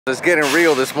It's getting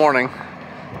real this morning.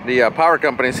 The power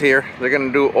company's here. They're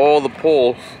gonna do all the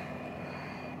poles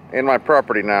in my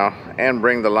property now and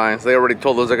bring the lines. They already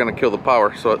told us they're gonna kill the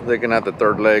power, so they can add the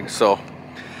third leg. So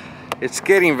it's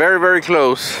getting very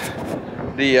close.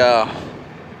 You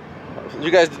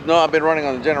guys know I've been running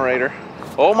on the generator.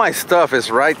 All my stuff is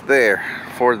right there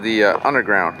for the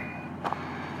underground.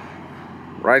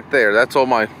 Right there. That's all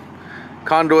my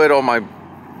conduit, all my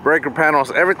breaker panels,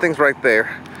 everything's right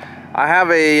there. I have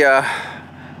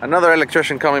another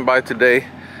electrician coming by today,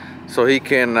 so he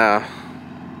can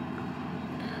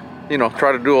you know,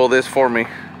 try to do all this for me,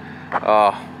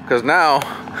 because now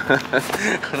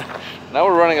now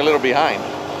we're running a little behind,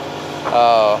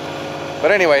 but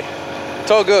anyway,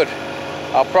 it's all good.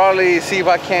 I'll probably see if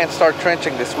I can't start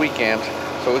trenching this weekend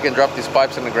so we can drop these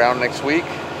pipes in the ground next week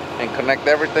and connect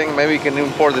everything. Maybe we can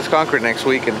even pour this concrete next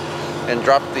week and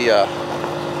drop the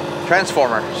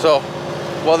transformer. So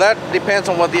well, that depends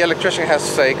on what the electrician has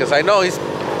to say, because I know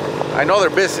they're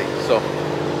busy. So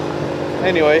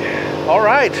anyway, all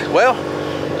right, well,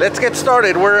 let's get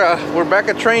started. We're back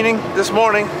at training this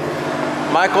morning.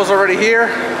 Michael's already here.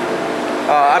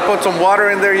 I put some water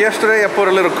in there yesterday. I put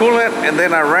a little coolant, and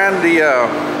then I ran the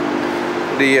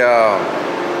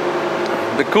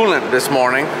coolant this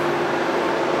morning.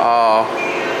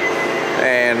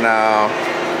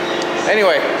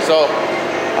 Anyway, so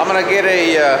I'm gonna get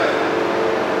a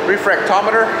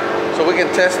refractometer so we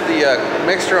can test the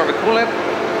mixture of the coolant,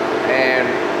 and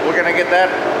we're gonna get that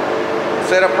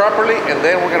set up properly, and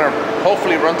then we're gonna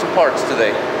hopefully run some parts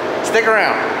today. Stick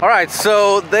around. All right,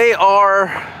 so they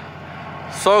are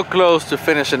so close to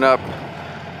finishing up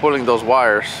pulling those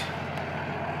wires.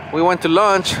 We went to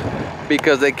lunch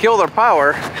because they killed our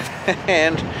power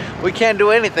and we can't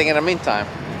do anything in the meantime.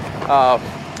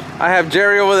 I have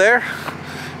Jerry over there.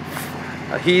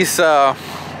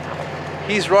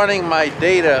 He's running my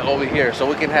data over here so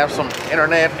we can have some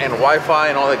internet and Wi-Fi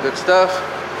and all that good stuff.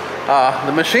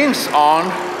 The machine's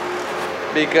on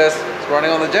because it's running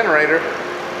on the generator,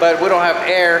 but we don't have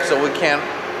air, so we can't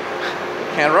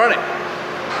run it.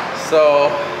 So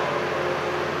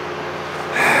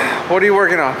what are you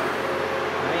working on?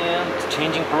 I am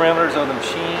changing parameters on the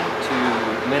machine to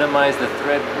minimize the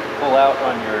thread pull out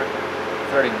on your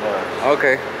threading bars.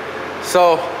 Okay,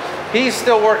 so he's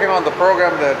still working on the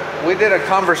program that we did, a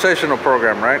conversational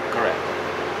program, right? Correct.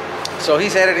 So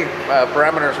he's editing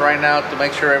parameters right now to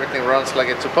make sure everything runs like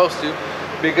it's supposed to,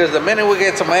 because the minute we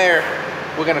get some air,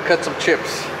 we're gonna cut some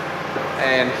chips.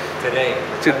 And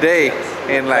today,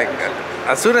 and like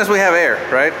as soon as we have air,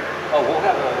 right? Oh, we'll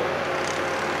have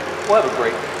a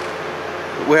break.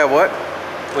 We have what?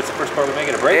 What's the first part we're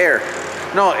making, a break? Air.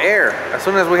 No, air. As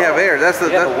soon as we have air, that's the.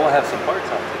 Yeah, but we'll have some parts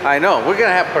on today. I know. We're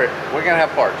gonna have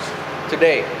parts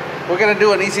today. We're gonna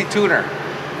do an easy tuner.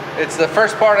 It's the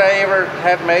first part I ever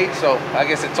had made, so I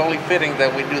guess it's only fitting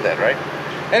that we do that, right?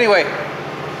 Anyway,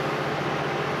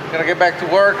 gonna get back to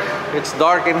work. It's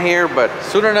dark in here, but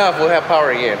soon enough we'll have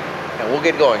power again, and we'll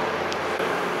get going.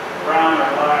 Brown or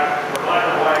black or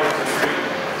white is green.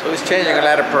 So he's changing a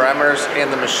lot of parameters in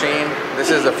the machine. This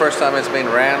is the first time it's been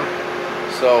ran.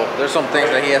 So there's some things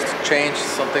that he has to change,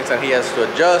 some things that he has to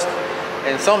adjust,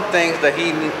 and some things that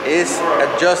he is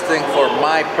adjusting for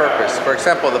my purpose. For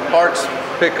example, the parts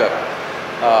pickup.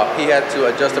 He had to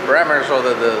adjust the parameters so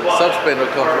that the subspin will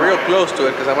come real close to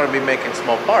it, because I'm going to be making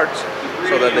small parts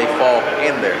so that they fall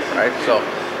in there, right? So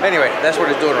anyway, that's what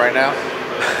he's doing right now.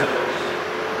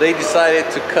 They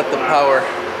decided to cut the power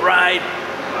right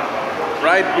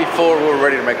before we were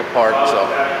ready to make a part. So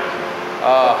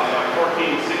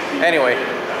anyway,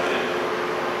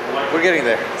 we're getting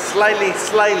there.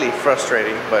 Slightly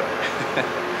frustrating, but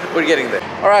we're getting there.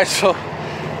 All right, so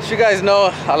as you guys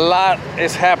know, a lot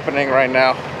is happening right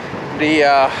now. The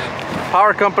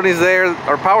power company's there.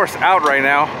 Our power's out right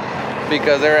now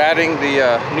because they're adding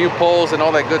the new poles and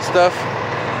all that good stuff.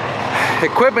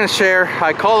 Equipment share,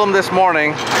 I called them this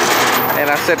morning and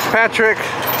I said, Patrick,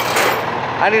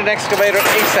 I need an excavator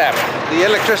ASAP. The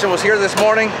electrician was here this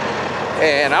morning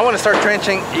and I want to start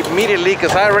trenching immediately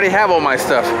because I already have all my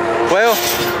stuff. Well,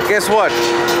 guess what?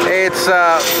 It's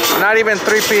not even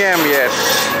 3 p.m. yet.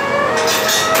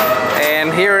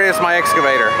 And here is my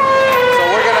excavator. So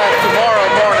we're gonna, tomorrow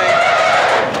morning,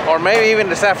 or maybe even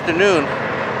this afternoon,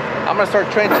 I'm gonna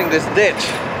start trenching this ditch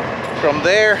from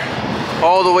there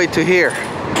all the way to here.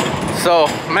 So,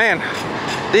 man,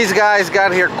 these guys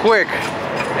got here quick.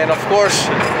 And of course,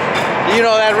 you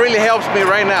know, that really helps me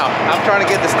right now. I'm trying to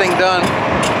get this thing done.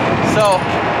 So,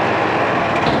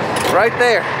 right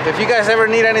there, if you guys ever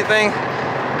need anything,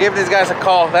 give these guys a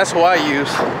call. That's who I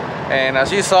use. And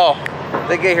as you saw,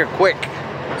 they get here quick.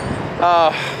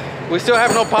 We still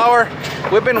have no power.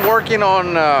 We've been working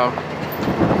on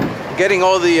getting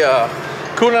all the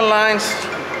coolant lines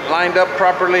lined up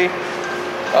properly.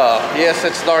 Yes,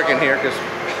 it's dark in here because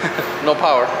no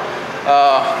power.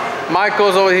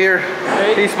 Michael's over here.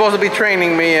 Hey. He's supposed to be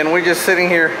training me and we're just sitting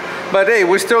here. But hey,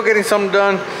 we're still getting something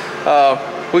done.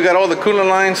 We got all the coolant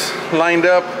lines lined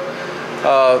up.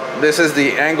 This is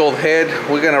the angled head.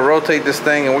 We're gonna rotate this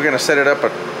thing and we're gonna set it up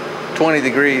at 20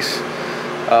 degrees.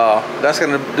 That's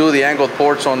gonna do the angled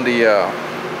ports on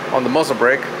the muzzle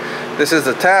brake. This is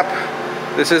the tap.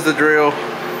 This is the drill,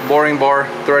 boring bar,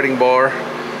 threading bar,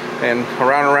 and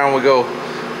around and around we go.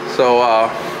 So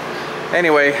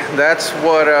anyway, that's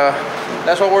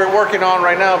what we're working on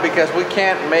right now because we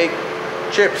can't make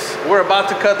chips. We're about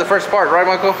to cut the first part, right,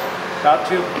 Michael? About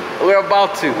to. We're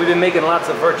about to. We've been making lots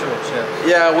of virtual chips.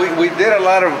 Yeah, we did a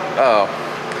lot of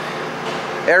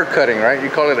air cutting, right? You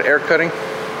call it air cutting,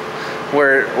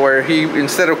 where he,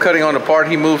 instead of cutting on the part,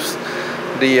 he moves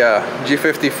the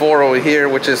G54 over here,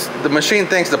 which is the machine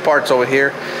thinks the part's over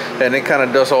here, and it kind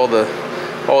of does all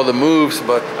the moves,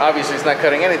 but obviously it's not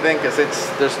cutting anything because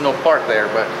there's no part there.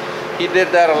 But he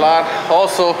did that a lot.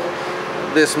 Also,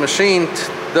 this machine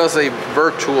does a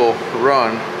virtual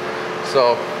run,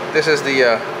 so this is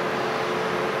the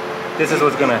this is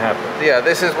what's gonna happen. Yeah,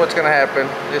 this is what's gonna happen.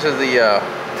 This is the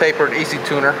tapered easy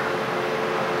tuner.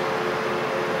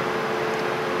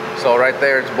 So right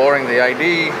there it's boring the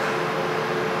ID,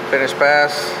 finish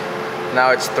pass.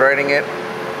 Now it's threading it.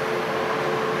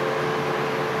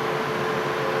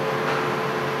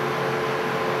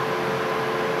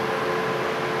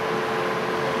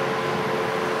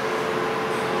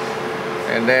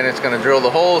 And then it's going to drill the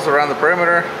holes around the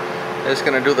perimeter. It's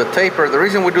going to do the taper. The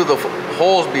reason we do the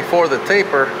holes before the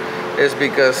taper is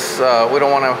because we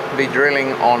don't want to be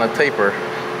drilling on a taper.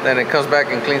 Then it comes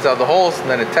back and cleans out the holes, and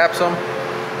then it taps them,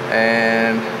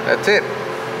 and that's it.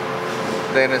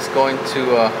 Then it's going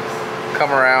to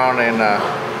come around and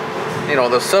you know,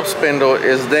 the sub spindle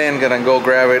is then going to go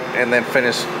grab it and then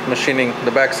finish machining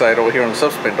the backside over here on the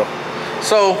sub spindle.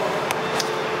 So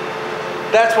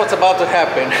that's what's about to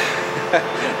happen.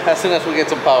 As soon as we get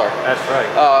some power. That's right.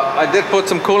 I did put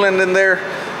some coolant in there.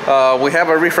 We have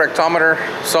a refractometer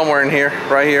somewhere in here,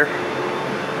 right here,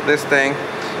 this thing,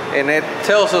 and it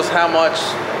tells us how much,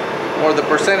 or the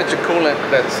percentage of coolant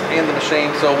that's in the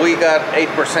machine. So we got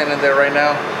 8% in there right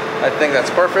now. I think that's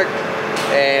perfect,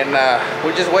 and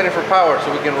we're just waiting for power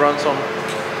so we can run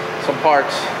some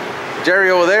parts.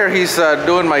 Jerry over there, he's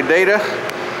doing my data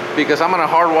because I'm gonna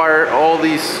hardwire all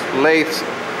these lathes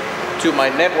to my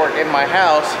network in my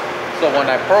house, so when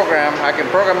I can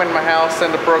program in my house,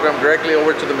 send the program directly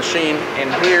over to the machine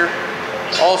in here.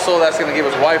 Also, that's going to give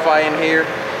us Wi-Fi in here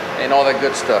and all that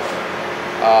good stuff.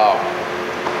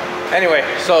 Anyway,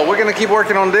 so we're going to keep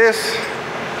working on this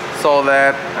so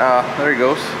that there he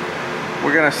goes.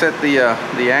 We're going to set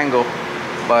the angle,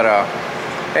 but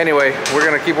anyway, we're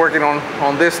going to keep working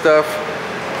on this stuff,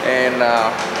 and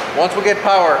once we get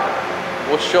power,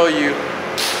 we'll show you.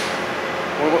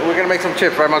 We're gonna make some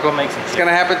chips, right, Michael? Make some chips. It's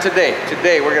gonna happen today.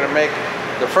 Today we're gonna make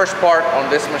the first part on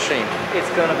this machine. It's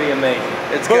gonna be amazing.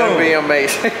 It's gonna be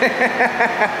amazing.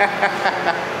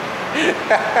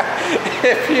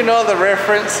 If you know the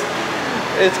reference,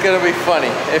 it's gonna be funny.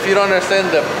 If you don't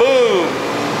understand the boom,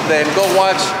 then go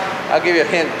watch. I'll give you a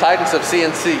hint. Titans of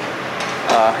CNC.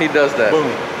 He does that.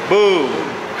 Boom. Boom.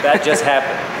 That just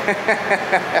happened.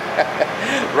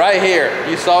 Right here.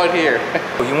 You saw it here.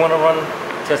 You want to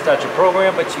test out your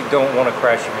program, but you don't want to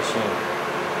crash your machine.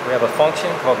 We have a function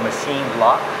called machine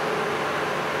lock.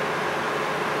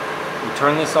 You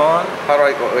turn this on. How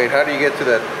do you get to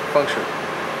that function?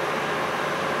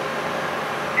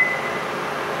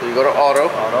 So you go to auto.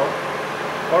 Auto.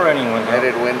 Or any window.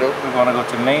 Edit window. We want to go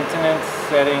to maintenance,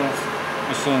 settings,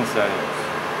 machine settings.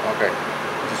 Okay.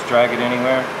 Just drag it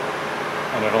anywhere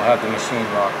and it'll have the machine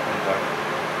lock in there.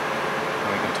 And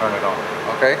we can turn it on.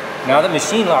 Okay. Now the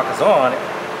machine lock is on,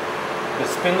 the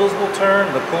spindles will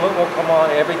turn, the coolant will come on,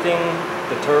 everything,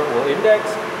 the turret will index,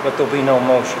 but there'll be no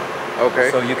motion. Okay.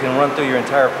 So you can run through your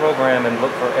entire program and look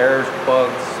for errors,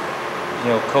 bugs, you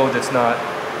know, code that's not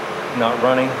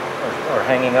running or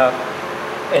hanging up,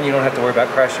 and you don't have to worry about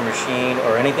crashing your machine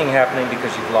or anything happening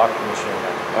because you've locked the machine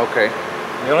up. Okay.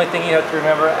 The only thing you have to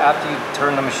remember, after you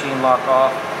turn the machine lock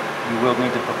off, you will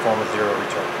need to perform a zero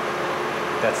return.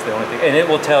 That's the only thing. And it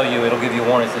will tell you, it'll give you a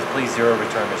warning, it says please zero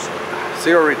return machine.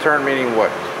 Zero return meaning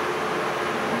what?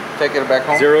 Take it back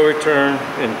home? Zero return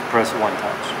and press one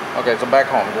touch. Okay, so back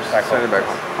home. Just send it back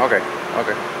home. Okay,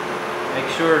 okay. Make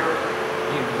sure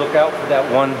you look out for that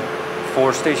 1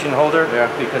 4-station holder, yeah,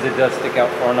 because it does stick out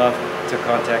far enough to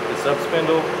contact the sub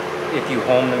spindle. if you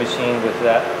home the machine with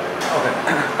that. Okay.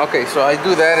 Okay, so I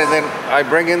do that and then I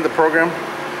bring in the program.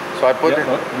 So I put it.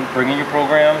 Bring in your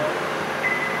program.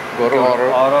 Go to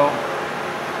auto.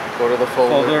 Go to the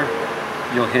folder.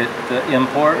 You'll hit the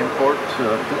import. To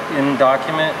the in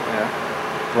document. Yeah.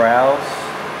 Browse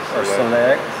or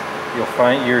select. You'll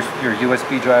find your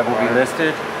USB drive will be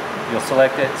listed. You'll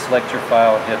select it, select your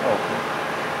file, and hit open.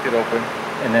 Hit open.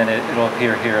 And then it'll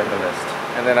appear here in the list.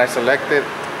 And then I select it.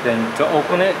 Then to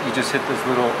open it, you just hit this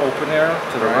little open arrow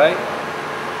to the right,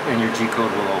 and your G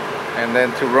code will open. And then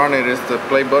to run it is the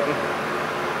play button.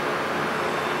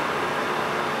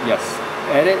 Yes.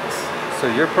 Edit. So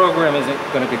your program isn't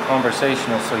going to be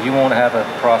conversational, so you won't have a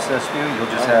process view. You'll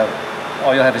just have,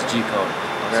 all you'll have is G code.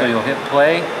 Okay. So you'll hit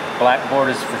play. Blackboard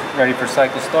is ready for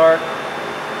cycle start.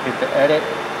 Hit the edit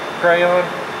crayon.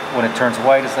 When it turns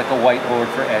white, it's like a whiteboard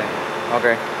for editing.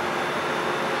 Okay.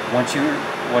 Once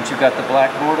you got the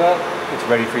blackboard up, it's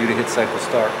ready for you to hit cycle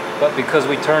start. But because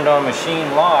we turned on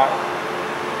machine lock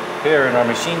here in our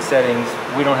machine settings,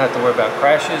 we don't have to worry about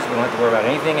crashes. We don't have to worry about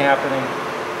anything happening.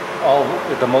 All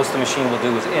the most the machine will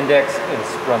do is index and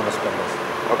run the spindles.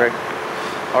 Okay.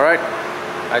 All right.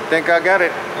 I think I got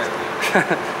it.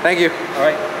 Thank you. All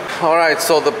right. All right.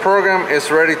 So the program is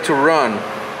ready to run,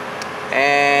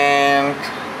 and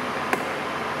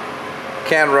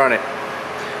can't run it.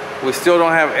 We still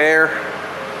don't have air.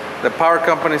 The power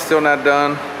company is still not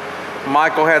done.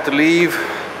 Michael had to leave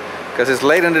because it's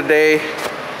late in the day.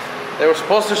 They were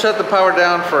supposed to shut the power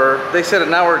down for, they said,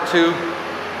 an hour or two.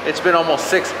 It's been almost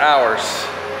 6 hours.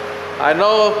 I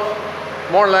know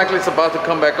more likely it's about to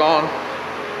come back on,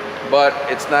 but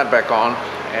it's not back on.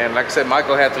 And like I said,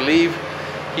 Michael had to leave.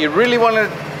 He really wanted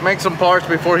to make some parts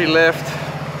before he left,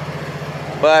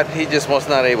 but he just was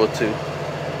not able to.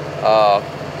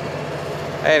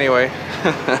 Anyway,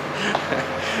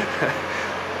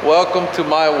 welcome to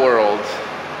my world.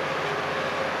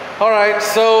 All right,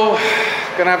 so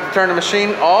gonna have to turn the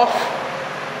machine off,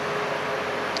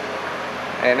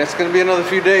 and it's gonna be another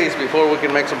few days before we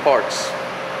can make some parts.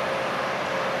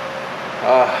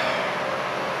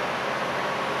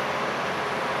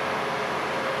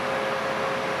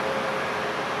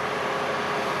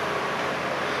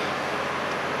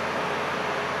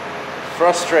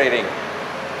 Frustrating.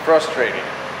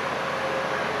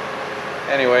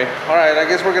 Anyway, all right, I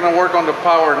guess we're gonna work on the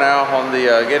power now, on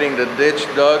the getting the ditch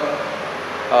dug.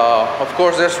 Of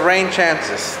course, there's rain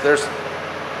chances. There's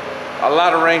a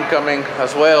lot of rain coming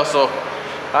as well, so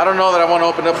I don't know that I want to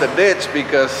open up the ditch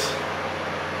because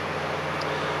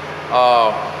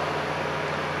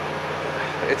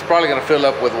it's probably gonna fill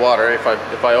up with water if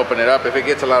I open it up, if it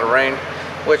gets a lot of rain,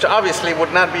 which obviously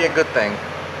would not be a good thing.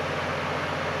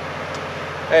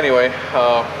 Anyway,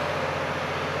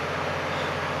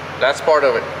 that's part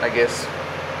of it, I guess.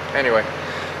 Anyway,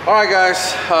 all right,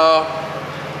 guys.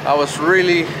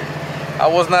 I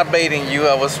was not baiting you.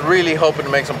 I was really hoping to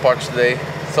make some parts today.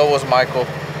 So was Michael.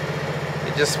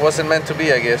 It just wasn't meant to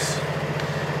be, I guess.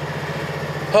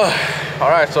 All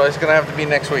right, so it's gonna have to be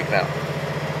next week now.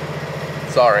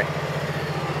 Sorry.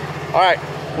 All right,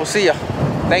 we'll see ya.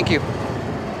 Thank you.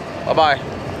 Bye-bye.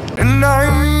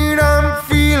 Tonight I'm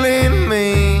feeling me.